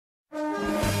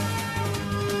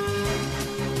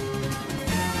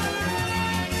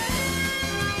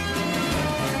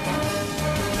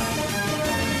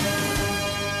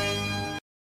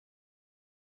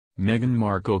Meghan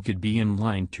Markle could be in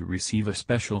line to receive a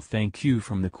special thank you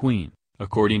from the Queen,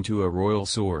 according to a royal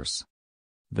source.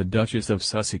 The Duchess of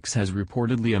Sussex has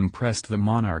reportedly impressed the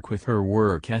monarch with her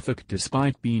work ethic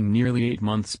despite being nearly 8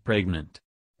 months pregnant.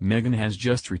 Meghan has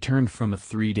just returned from a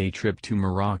 3-day trip to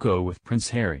Morocco with Prince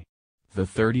Harry. The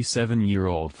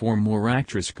 37-year-old former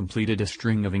actress completed a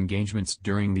string of engagements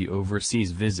during the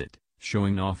overseas visit,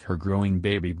 showing off her growing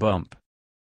baby bump.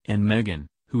 And Meghan,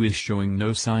 who is showing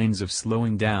no signs of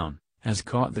slowing down, has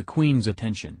caught the Queen's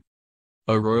attention.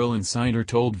 A royal insider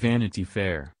told Vanity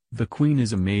Fair, "The Queen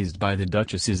is amazed by the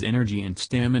Duchess's energy and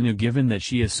stamina given that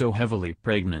she is so heavily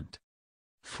pregnant.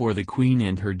 For the Queen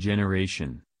and her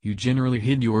generation, you generally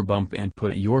hid your bump and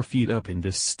put your feet up in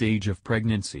this stage of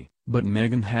pregnancy, but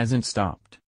Meghan hasn't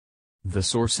stopped." The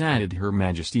source added Her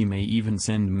Majesty may even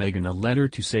send Meghan a letter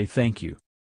to say thank you.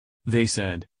 They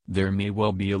said, there may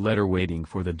well be a letter waiting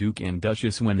for the Duke and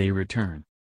Duchess when they return.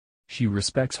 She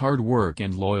respects hard work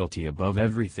and loyalty above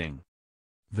everything.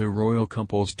 The royal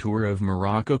couple's tour of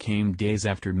Morocco came days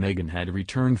after Meghan had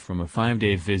returned from a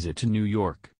 5-day visit to New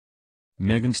York.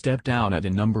 Meghan stepped out at a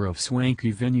number of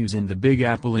swanky venues in the Big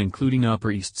Apple including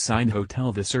Upper East Side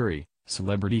Hotel The Surrey,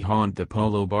 Celebrity Haunt the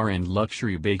Polo Bar and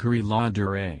luxury bakery La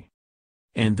Durée.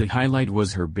 And the highlight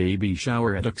was her baby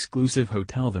shower at exclusive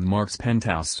hotel The Mark's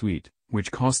Penthouse Suite, which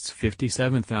costs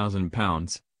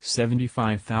 £57,000,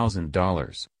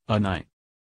 $75,000, a night.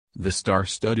 The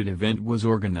star-studded event was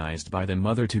organized by the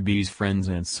mother-to-be's friends,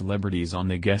 and celebrities on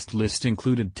the guest list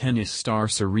included tennis star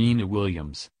Serena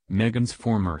Williams, Meghan's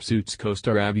former Suits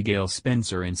co-star Abigail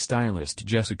Spencer and stylist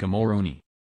Jessica Mulroney.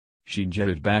 She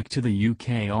jetted back to the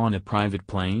UK on a private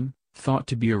plane, thought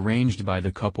to be arranged by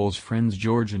the couple's friends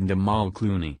George and Amal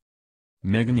Clooney.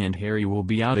 Meghan and Harry will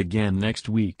be out again next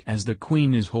week as the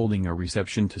Queen is holding a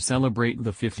reception to celebrate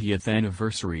the 50th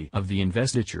anniversary of the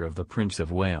investiture of the Prince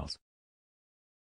of Wales.